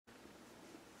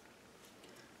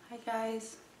Hi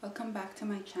guys, welcome back to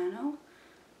my channel.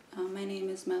 My name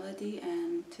is Melody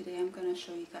and today I'm going to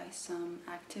show you guys some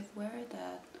activewear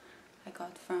that I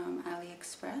got from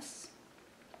Aliexpress.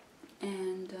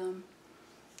 And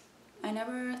I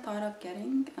never thought of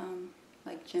getting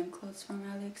like gym clothes from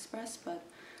Aliexpress,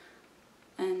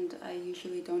 and I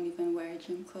usually don't even wear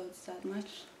gym clothes that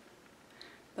much.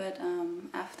 But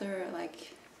after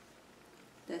like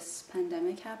this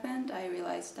pandemic happened, I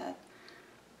realized that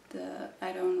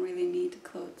I don't really need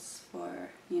clothes for,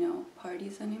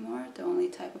 parties anymore. The only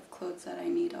type of clothes that I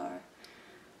need are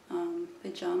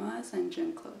pajamas and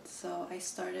gym clothes. So I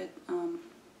started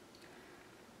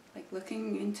like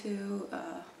looking into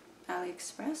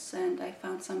Aliexpress, and I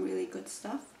found some really good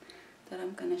stuff that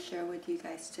I'm gonna share with you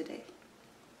guys today.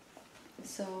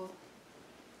 So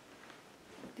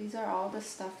these are all the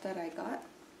stuff that I got,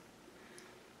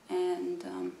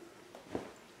 and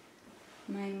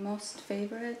my most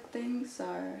favorite things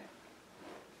are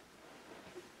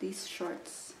these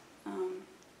shorts.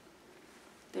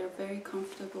 They're very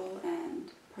comfortable and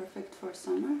perfect for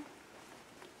summer,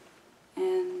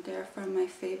 and they're from my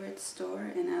favorite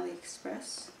store in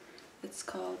Aliexpress. It's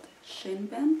called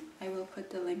SHINBENE. I will put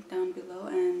the link down below,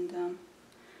 and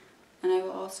I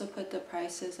will also put the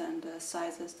prices and the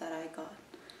sizes that I got.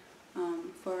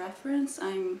 For reference,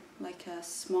 I'm like a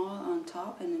small on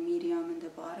top and a medium in the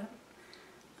bottom.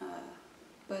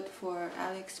 But for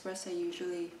Aliexpress, I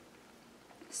usually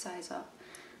size up.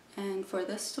 And for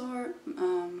this store,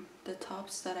 the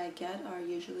tops that I get are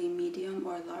usually medium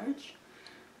or large.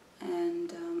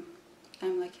 And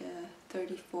I'm like a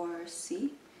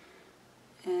 34C.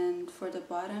 And for the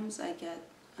bottoms, I get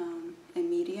a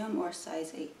medium or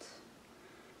size 8.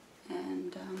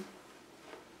 And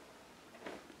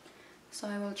so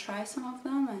I will try some of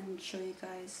them and show you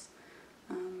guys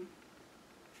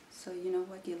so you know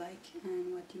what you like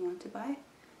and what you want to buy.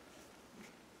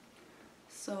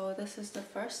 So this is the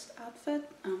first outfit.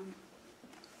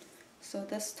 So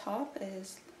this top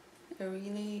is a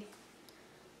really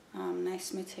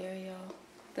nice material.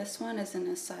 This one is in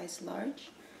a size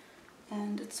large,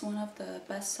 and it's one of the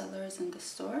best sellers in the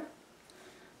store.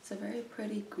 It's a very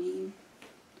pretty green.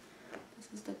 This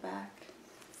is the back,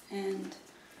 and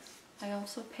I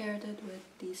also paired it with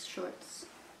these shorts.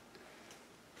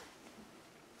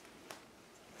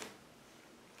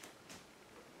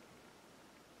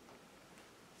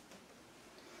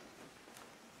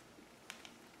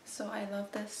 So I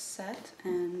love this set,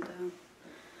 and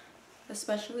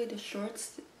especially the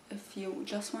shorts. If you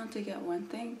just want to get one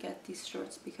thing, get these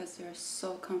shorts because they're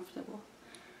so comfortable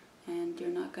and you're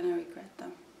not gonna regret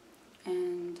them.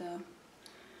 And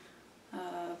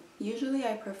usually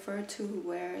I prefer to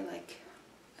wear like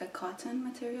a cotton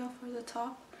material for the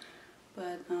top,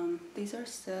 but these are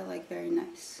still like very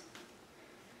nice,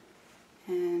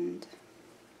 and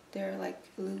they're like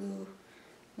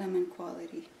Lululemon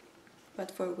quality, but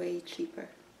for way cheaper.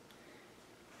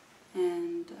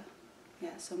 And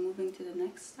yeah, so moving to the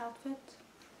next outfit.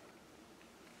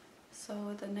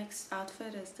 So the next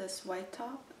outfit is this white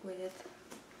top with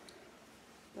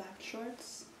black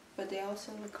shorts, but they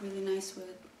also look really nice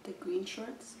with the green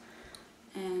shorts.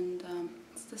 And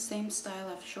it's the same style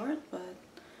of short, but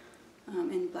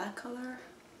in black color.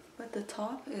 But the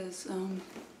top is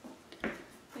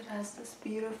it has this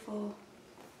beautiful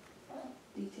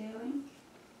detailing.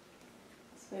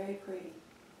 It's very pretty.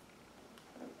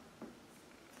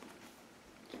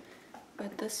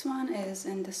 But this one is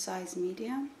in the size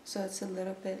medium, so it's a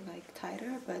little bit like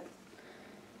tighter, but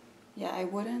yeah, I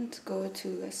wouldn't go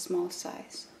to a small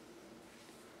size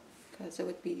because it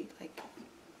would be like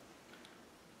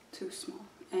too small.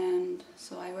 And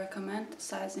so I recommend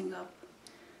sizing up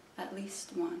at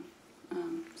least one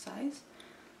size.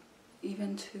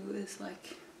 Even 2 is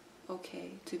like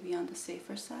okay to be on the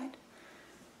safer side,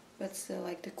 but still,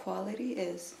 like, the quality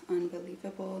is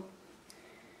unbelievable.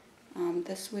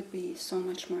 This would be so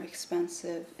much more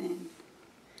expensive in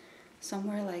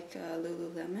somewhere like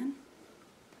Lululemon.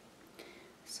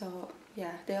 So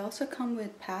yeah, they also come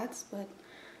with pads, but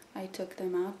I took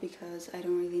them out because I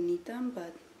don't really need them,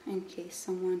 but in case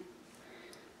someone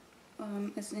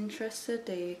is interested,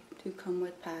 they do come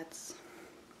with pads.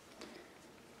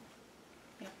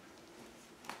 Yeah.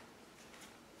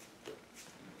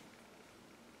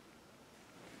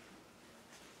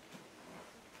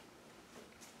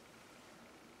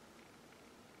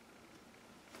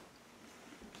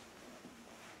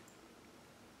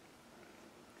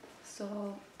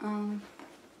 So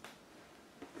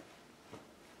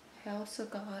I also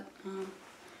got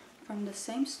from the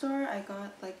same store, I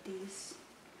got like these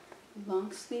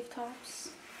long sleeve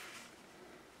tops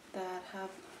that have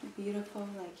beautiful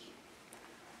like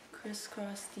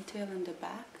crisscross detail in the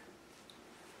back.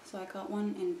 So I got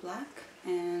one in black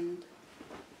and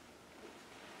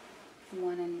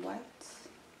one in white.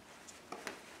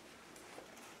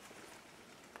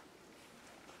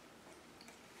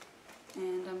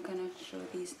 And I'm gonna show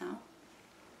these now.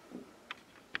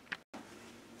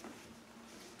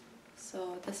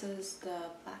 So this is the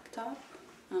black top.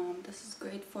 This is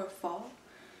great for fall,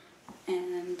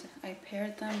 and I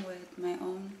paired them with my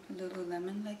own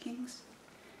Lululemon leggings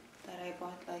that I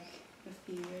bought like a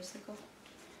few years ago.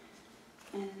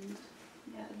 And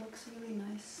yeah, it looks really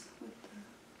nice with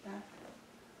the back.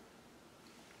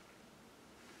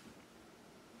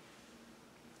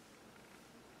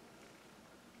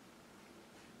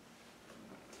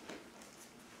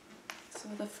 So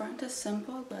the front is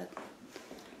simple, but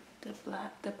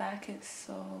the back is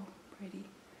so pretty.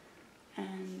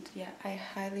 And yeah, I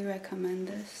highly recommend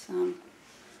this.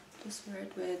 Just wear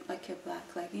it with like a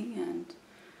black legging and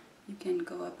you can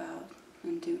go about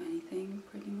and do anything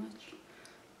pretty much.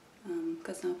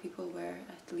 Because now people wear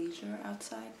at leisure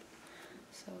outside.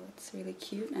 So it's really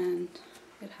cute, and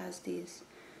it has these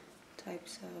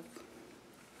types of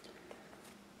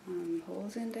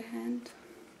holes in the hand.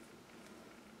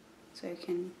 So you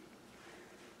can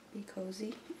be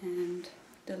cozy, and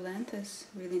the length is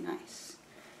really nice.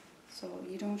 So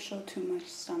you don't show too much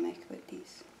stomach with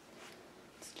these.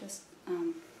 It's just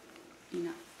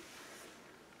enough.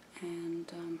 And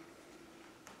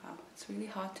wow, it's really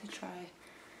hard to try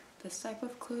this type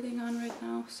of clothing on right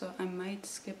now, so I might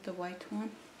skip the white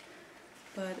one.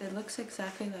 But it looks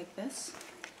exactly like this.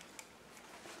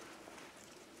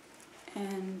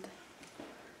 And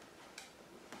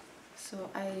so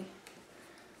I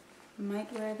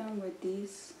might wear them with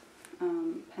these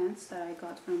pants that I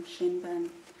got from SHINBENE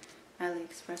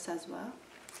Aliexpress as well.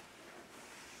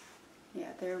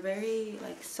 Yeah, they're very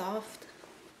like soft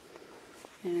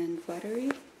and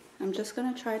buttery. I'm just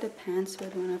gonna try the pants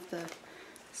with one of the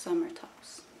summer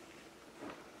tops.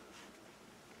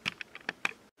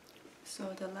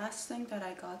 So the last thing that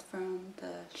I got from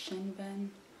the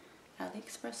SHINBENE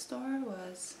Aliexpress store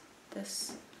was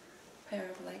this pair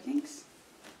of leggings.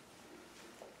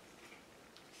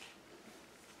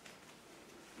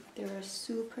 They were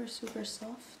super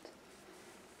soft.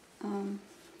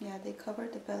 Yeah, they cover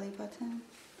the belly button,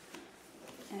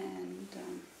 and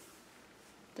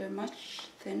they're much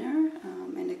thinner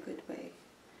in a good way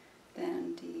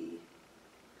than the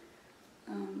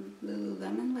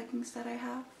Lululemon leggings that I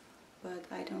have. But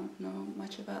I don't know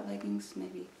much about leggings.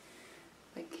 Maybe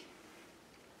like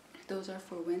those are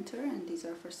for winter and these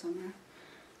are for summer.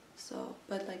 So,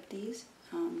 but like these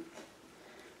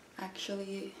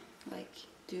actually like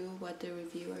do what the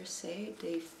reviewers say.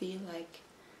 They feel like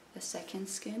a second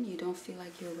skin. You don't feel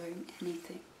like you're wearing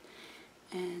anything,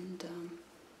 and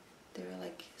they're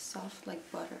like soft like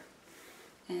butter,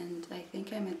 and I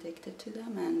think I'm addicted to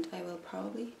them, and I will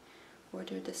probably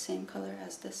order the same color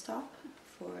as this top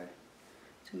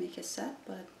to make a set.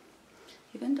 But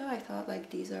even though I thought like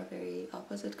these are very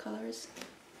opposite colors,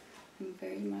 I'm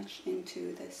very much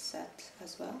into this set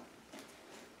as well.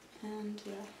 And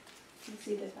yeah, you can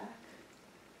see the back.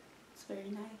 It's very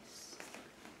nice.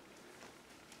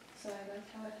 So I like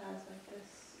how it has like this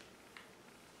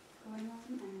going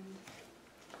on, and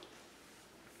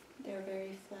they're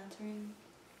very flattering,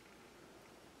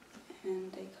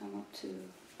 and they come up to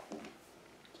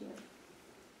here.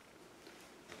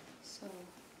 So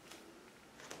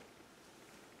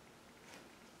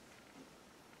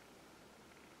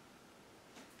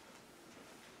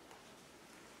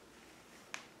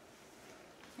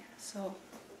yeah, so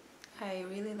I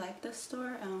really like this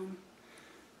store,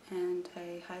 and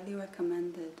I highly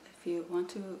recommend it if you want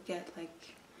to get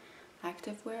like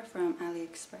activewear from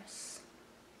Aliexpress.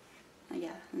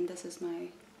 Yeah, and this is my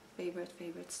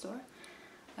favorite store.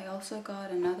 I also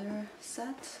got another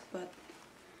set, but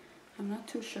I'm not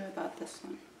too sure about this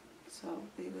one, so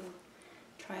we will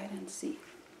try it and see.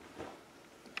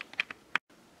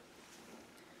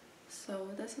 So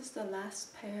this is the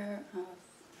last pair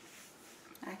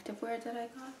of activewear that I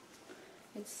got.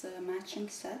 It's a matching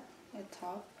set, a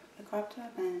crop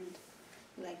top and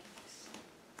leggings.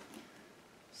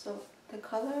 So the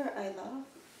color I love.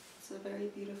 It's a very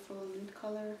beautiful nude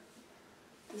color.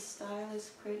 The style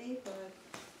is pretty, but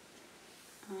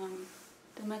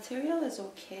the material is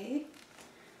okay,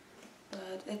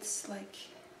 but it's like,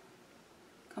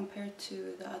 compared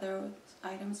to the other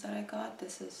items that I got,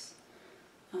 this is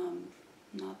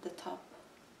not the top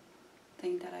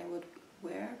thing that I would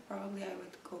wear. Probably I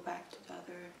would go back to the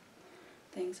other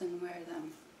things and wear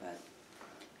them, but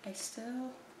I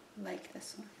still like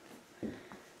this one.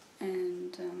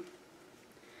 And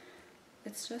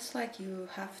it's just like you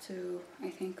have to, I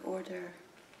think, order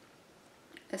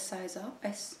a size up.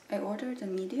 I ordered a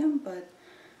medium, but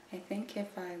I think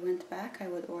if I went back I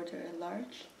would order a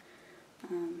large.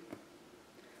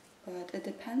 But it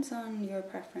depends on your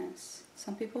preference.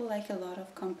 Some people like a lot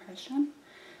of compression,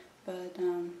 but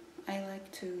I like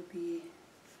to be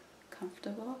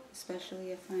comfortable,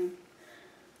 especially if I'm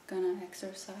gonna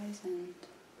exercise and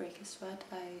break a sweat.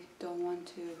 I don't want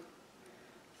to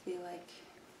feel like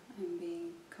I'm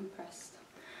being compressed.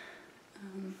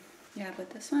 Yeah, but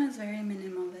this one is very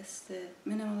minimalist,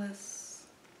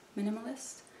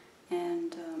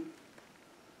 and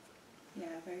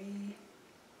yeah, very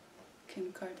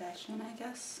Kim Kardashian, I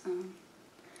guess.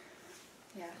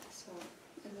 Yeah, so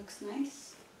it looks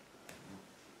nice.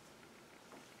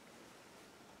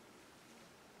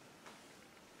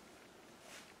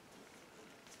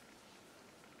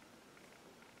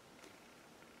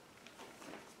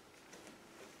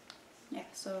 Yeah,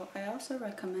 so I also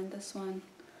recommend this one.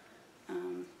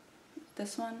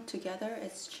 This one together,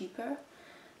 it's cheaper.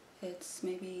 It's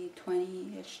maybe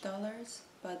 $20-ish,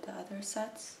 but the other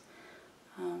sets,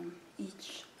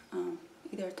 each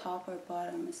either top or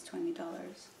bottom is $20.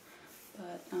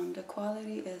 But the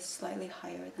quality is slightly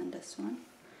higher than this one,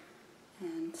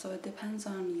 and so it depends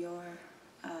on your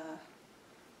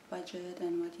budget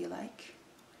and what you like.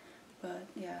 But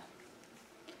yeah,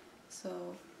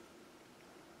 so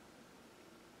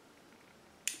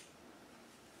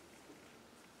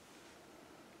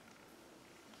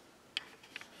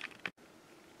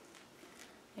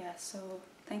yeah, so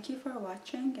thank you for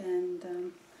watching,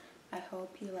 and I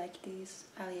hope you like these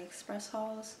AliExpress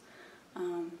hauls.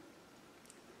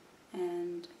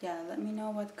 And yeah, let me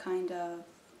know what kind of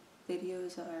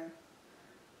videos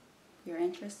you're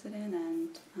interested in,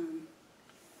 and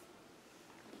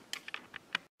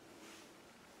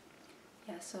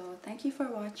yeah, so thank you for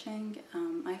watching.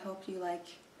 I hope you like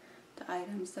the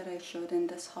items that I showed in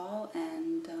this haul,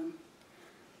 and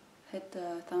hit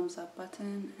the thumbs up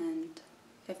button, and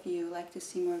if you like to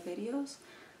see more videos,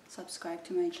 subscribe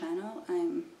to my channel.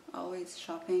 I'm always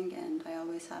shopping and I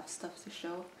always have stuff to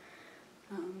show,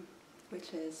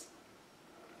 which is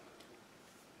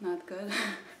not good.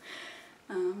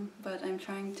 But I'm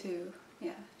trying to,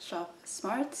 yeah, shop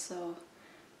smart, so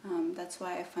that's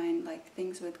why I find like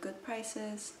things with good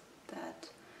prices that,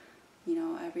 you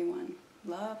know, everyone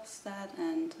loves that,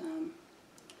 and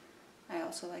I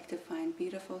also like to find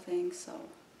beautiful things. So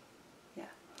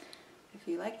yeah, if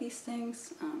you like these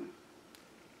things,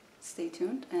 stay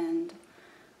tuned, and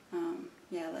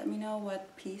yeah, let me know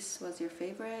what piece was your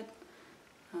favorite,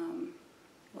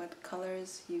 what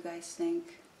colors you guys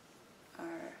think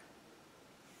are,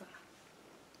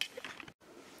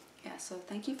 yeah, so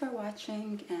thank you for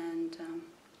watching, and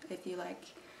if you like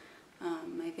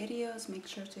my videos, make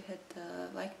sure to hit the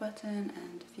like button,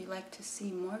 and if you like to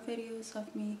see more videos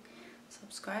of me,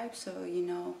 subscribe so you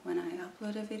know when I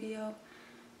upload a video.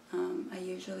 I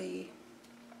usually,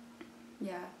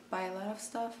 yeah, buy a lot of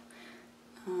stuff,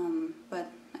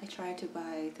 but I try to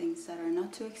buy things that are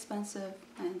not too expensive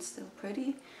and still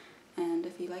pretty. And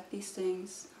if you like these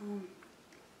things,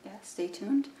 yeah, stay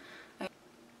tuned.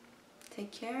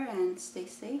 Take care and stay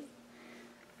safe.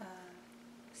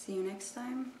 See you next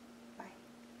time.